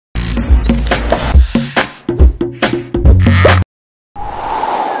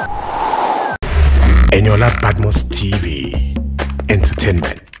Eniola Badmus TV.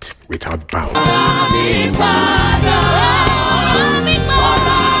 Entertainment without bounds.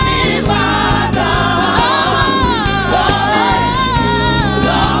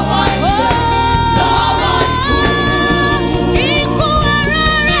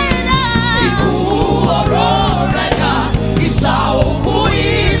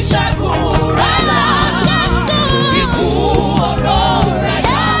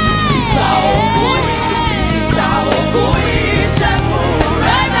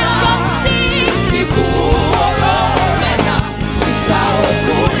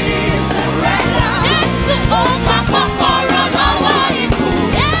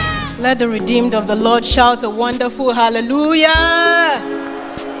 Let the redeemed of the Lord shout a wonderful hallelujah.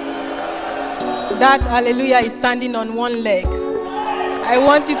 That hallelujah is standing on one leg. I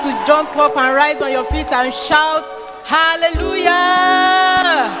want you to jump up and rise on your feet and shout hallelujah.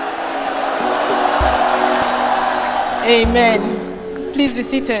 Amen. Please be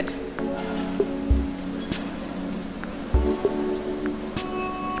seated.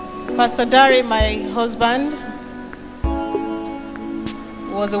 Pastor Dari, my husband,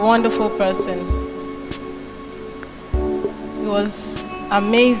 was a wonderful person. He was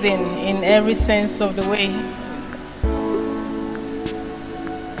amazing in every sense of the way.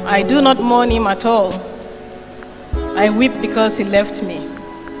 I do not mourn him at all. I weep because he left me.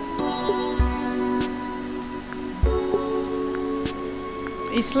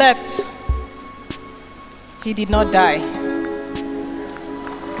 He slept. He did not die.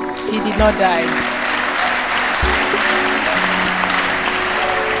 He did not die.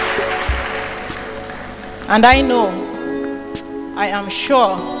 And I know, I am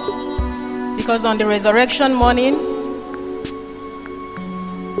sure, because on the resurrection morning,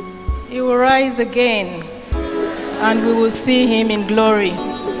 he will rise again and we will see him in glory.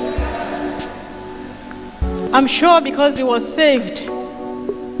 I'm sure because he was saved.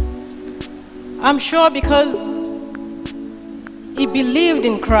 I'm sure because he believed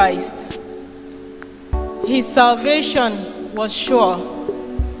in Christ. His salvation was sure.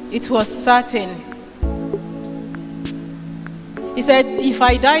 It was certain. He said, if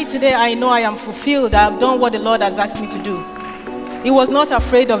I die today, I know I am fulfilled. I have done what the Lord has asked me to do. He was not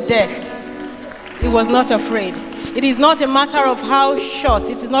afraid of death. He was not afraid. It is not a matter of how short.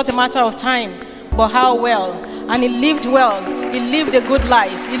 It is not a matter of time, but how well. And he lived well. He lived a good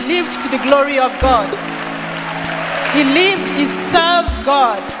life. He lived to the glory of God. He lived, he served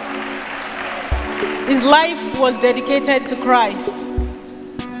God. His life was dedicated to Christ.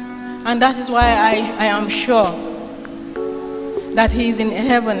 And that is why I am sure that he is in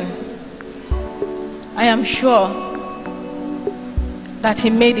heaven. I am sure that he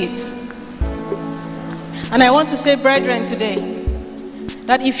made it. And I want to say, brethren, today,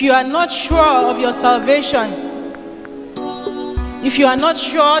 that if you are not sure of your salvation, if you are not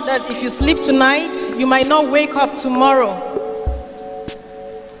sure that if you sleep tonight, you might not wake up tomorrow,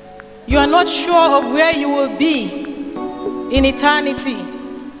 you are not sure of where you will be in eternity,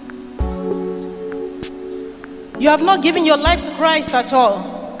 you have not given your life to Christ at all.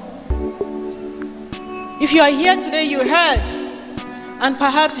 If you are here today, you heard, and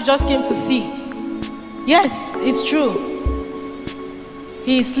perhaps you just came to see. Yes, it's true.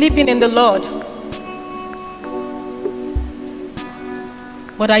 He is sleeping in the Lord.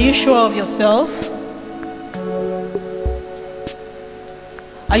 But are you sure of yourself?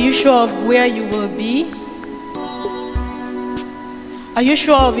 Are you sure of where you will be? Are you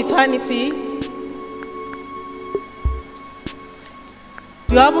sure of eternity?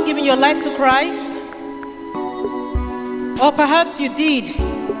 You haven't given your life to Christ? Or perhaps you did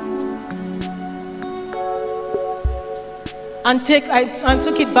and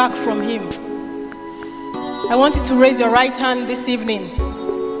took it back from him. I want you to raise your right hand this evening.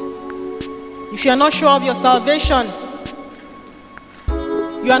 If you are not sure of your salvation,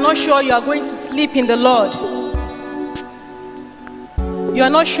 you are not sure you are going to sleep in the Lord, you are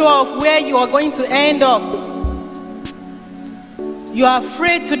not sure of where you are going to end up, you are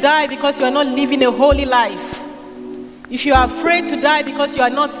afraid to die because you are not living a holy life, if you are afraid to die because you are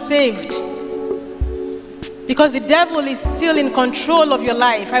not saved, because the devil is still in control of your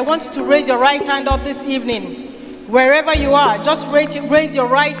life, I want you to raise your right hand up this evening. Wherever you are, just raise your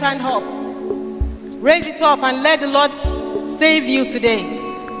right hand up. Raise it up and let the Lord save you today.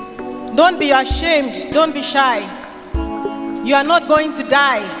 Don't be ashamed. Don't be shy. You are not going to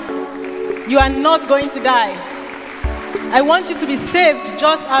die. You are not going to die. I want you to be saved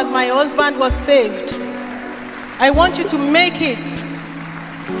just as my husband was saved. I want you to make it.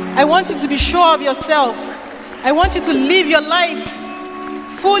 I want you to be sure of yourself. I want you to live your life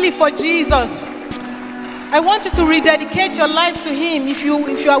fully for Jesus. I want you to rededicate your life to him if you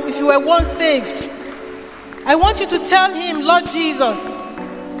were once saved. I want you to tell him, Lord Jesus,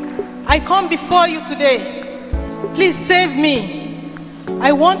 I come before you today. Please save me.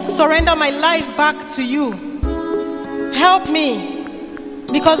 I want to surrender my life back to you. Help me,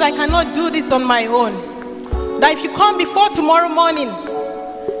 because I cannot do this on my own. That if you come before tomorrow morning,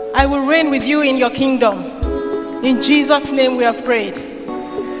 I will reign with you in your kingdom. In Jesus' name we have prayed.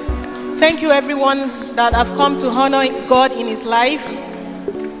 Thank you everyone that have come to honor God in his life.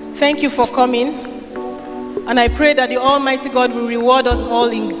 Thank you for coming. And I pray that the Almighty God will reward us all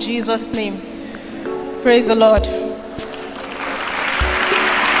in Jesus' name. Praise the Lord.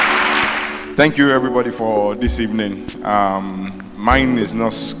 Thank you everybody for this evening. Mine is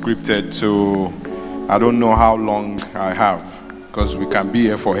not scripted, so I don't know how long I have, because we can be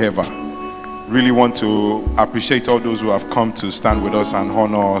here forever. Really want to appreciate all those who have come to stand with us and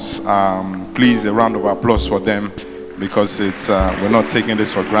honor us. Please, a round of applause for them, because we're not taking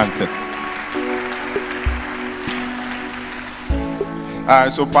this for granted.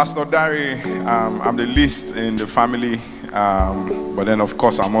 So Pastor Dari, I'm the least in the family, but then of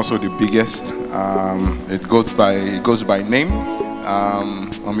course I'm also the biggest. It goes by name.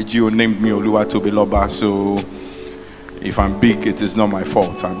 Omijio named me Oluwatobiloba, so if I'm big, it is not my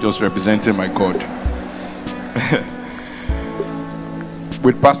fault. I'm just representing my God.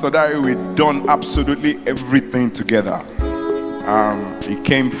 With Pastor Dari, we've done absolutely everything together. He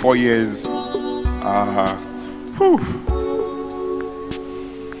came 4 years.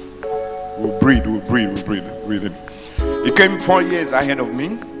 We'll breathe. He came 4 years ahead of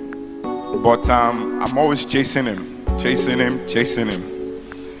me, but I'm always chasing him.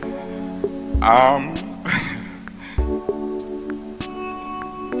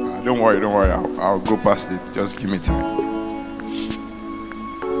 Don't worry, I'll go past it. Just give me time.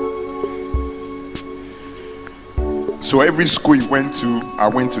 So every school he went to, I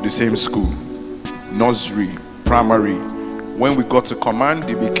went to the same school. Nursery, primary. When we got to command,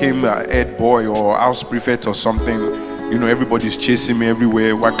 he became a head boy or house prefect or something. You know, everybody's chasing me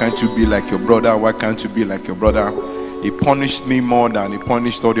everywhere. Why can't you be like your brother? Why can't you be like your brother? He punished me more than he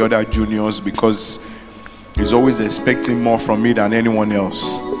punished all the other juniors, because he's always expecting more from me than anyone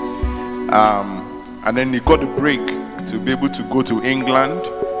else. And then he got a break to be able to go to England.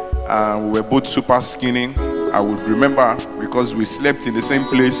 We were both super skinny. I would remember, because we slept in the same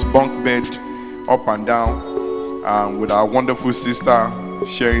place, bunk bed, up and down, with our wonderful sister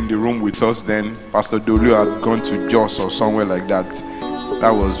sharing the room with us then. Pastor Dolu had gone to Jos or somewhere like that.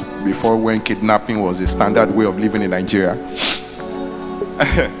 That was before when kidnapping was a standard way of living in Nigeria.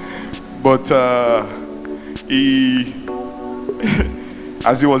 But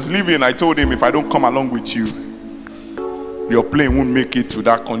as he was leaving, I told him, if I don't come along with you, your plane won't make it to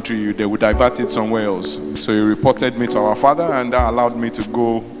that country. They would divert it somewhere else. So he reported me to our father, and that allowed me to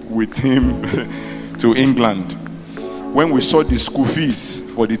go with him to England. When we saw the school fees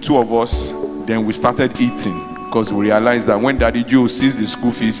for the two of us, then we started eating, because we realized that when Daddy Joe sees the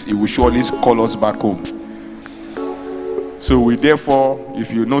school fees, he will surely call us back home. So we therefore,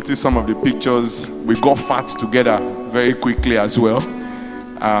 if you notice some of the pictures, we got fat together very quickly as well.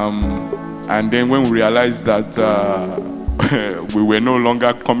 And then when we realized that we were no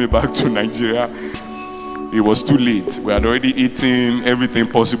longer coming back to Nigeria, it was too late. We had already eaten everything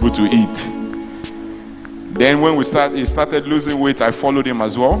possible to eat. Then when he started losing weight, I followed him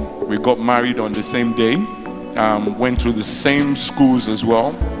as well. We got married on the same day. Went through the same schools as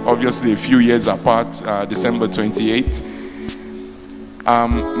well. Obviously a few years apart, December 28.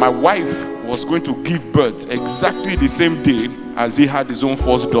 My wife was going to give birth exactly the same day as he had his own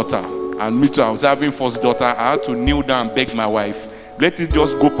first daughter. And me too, I was having first daughter. I had to kneel down and beg my wife, let it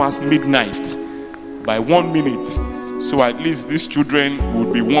just go past midnight by 1 minute. So at least these children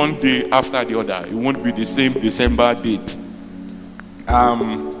would be one day after the other. It won't be the same December date.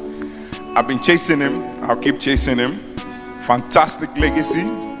 I've been chasing him. I'll keep chasing him. Fantastic legacy.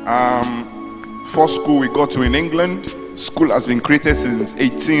 First school we got to in England. School has been created since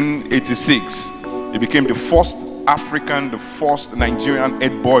 1886. He became the first African, the first Nigerian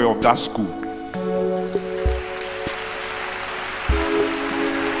head boy of that school.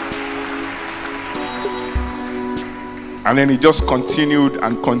 And then he just continued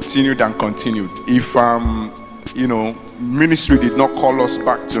and continued and continued. If ministry did not call us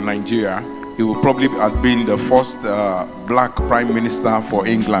back to Nigeria, he would probably have been the first black prime minister for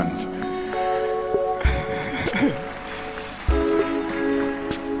England.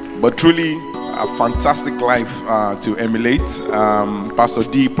 But truly a fantastic life to emulate. Pastor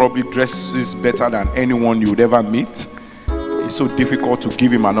D probably dresses better than anyone you would ever meet. it's so difficult to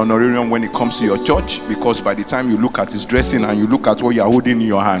give him an honorarium when it comes to your church, because by the time you look at his dressing and you look at what you are holding in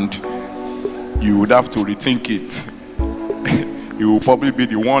your hand, you would have to rethink it. He will probably be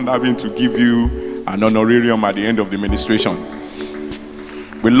the one having to give you an honorarium at the end of the ministration.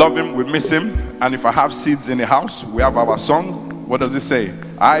 We love him, we miss him, and if I have seeds in the house, we have our song. What does it say?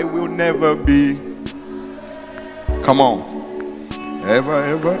 I will never be, come on, ever,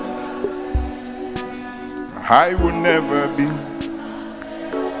 ever. I will never be.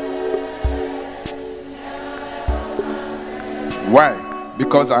 Why?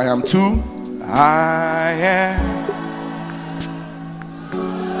 Because I am too. I am.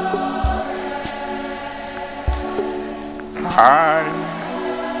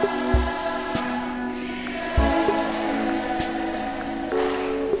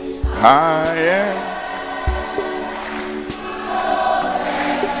 I am.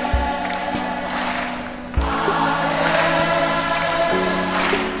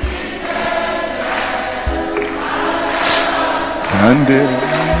 And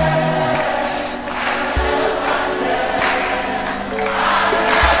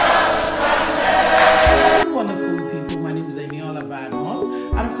wonderful people, my name is Eniola Badmus,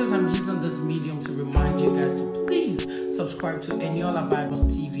 and of course I'm using this medium to remind you guys to please subscribe to Eniola Badmus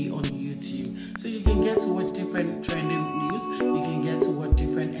TV on YouTube, so you can get to what different trending news, you can get to what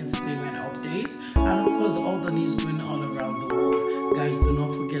different entertainment updates, and of course all the news going on around the world. Guys, do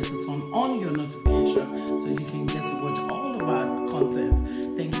not forget to turn on your notification so you can get to watch all of our content.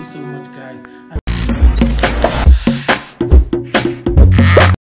 Thank you so much, guys.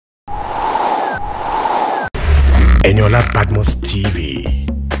 Eniola Badmus TV.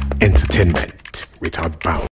 Entertainment without bounds.